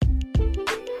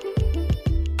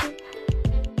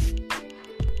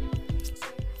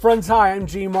Friends, hi, I'm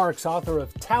G. Marks, author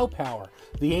of Tao Power,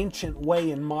 The Ancient Way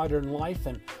in Modern Life,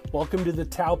 and welcome to the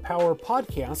Tao Power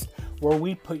podcast, where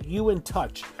we put you in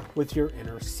touch with your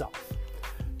inner self.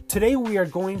 Today we are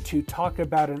going to talk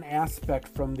about an aspect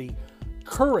from the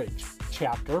Courage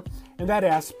chapter, and that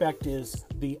aspect is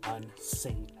the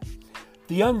unseen.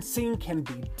 The unseen can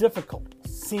be difficult,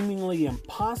 seemingly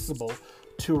impossible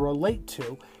to relate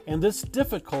to, and this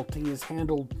difficulty is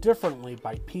handled differently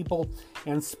by people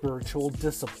and spiritual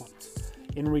disciplines.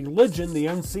 In religion, the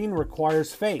unseen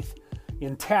requires faith.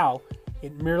 In Tao,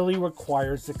 it merely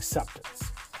requires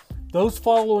acceptance. Those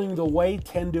following the way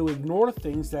tend to ignore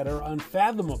things that are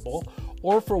unfathomable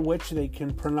or for which they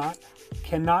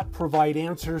cannot provide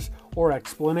answers or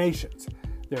explanations.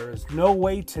 There is no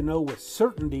way to know with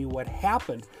certainty what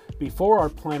happened before our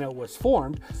planet was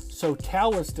formed, so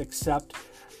Taoists accept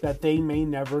that they may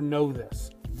never know this,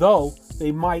 though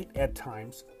they might at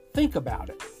times think about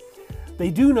it. They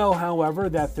do know, however,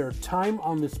 that their time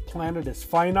on this planet is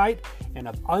finite and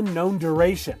of unknown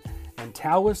duration, and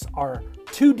Taoists are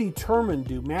too determined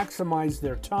to maximize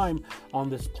their time on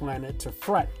this planet to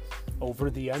fret over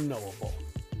the unknowable.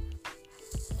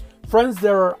 Friends,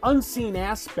 there are unseen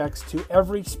aspects to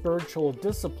every spiritual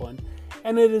discipline,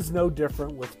 and it is no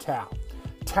different with Tao.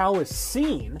 Tao is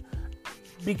seen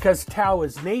because Tao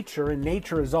is nature, and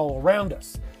nature is all around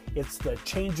us. It's the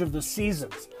change of the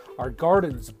seasons, our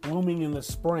gardens blooming in the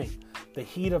spring, the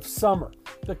heat of summer,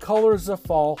 the colors of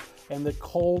fall, and the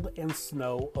cold and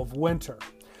snow of winter.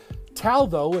 Tao,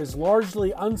 though, is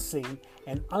largely unseen,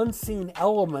 and unseen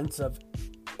elements of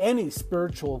any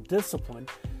spiritual discipline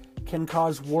can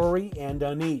cause worry and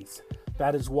unease.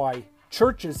 That is why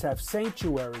churches have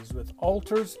sanctuaries with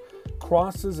altars,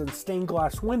 crosses, and stained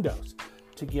glass windows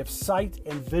to give sight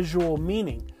and visual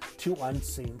meaning to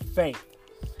unseen faith.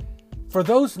 For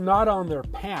those not on their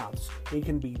paths, it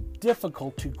can be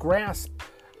difficult to grasp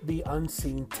the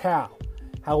unseen Tao.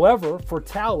 However, for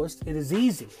Taoists, it is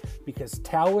easy because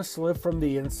Taoists live from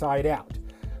the inside out.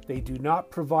 They do not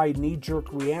provide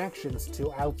knee-jerk reactions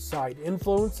to outside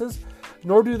influences,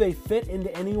 nor do they fit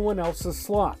into anyone else's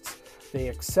slots. They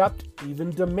accept, even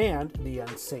demand, the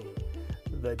unseen,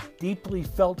 the deeply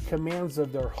felt commands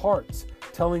of their hearts,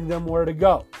 telling them where to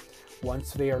go.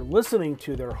 Once they are listening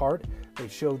to their heart, they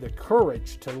show the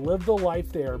courage to live the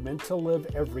life they are meant to live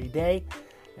every day,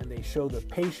 and they show the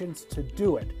patience to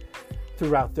do it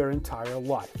throughout their entire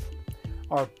life.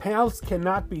 Our paths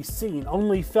cannot be seen,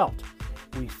 only felt.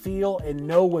 We feel and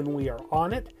know when we are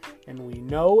on it, and we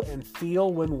know and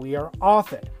feel when we are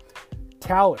off it.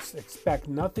 Taoists expect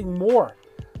nothing more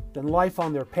than life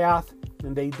on their path,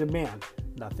 and they demand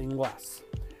nothing less.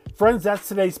 Friends, that's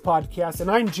today's podcast,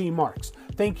 and I'm G. Marks.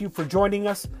 Thank you for joining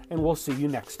us, and we'll see you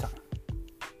next time.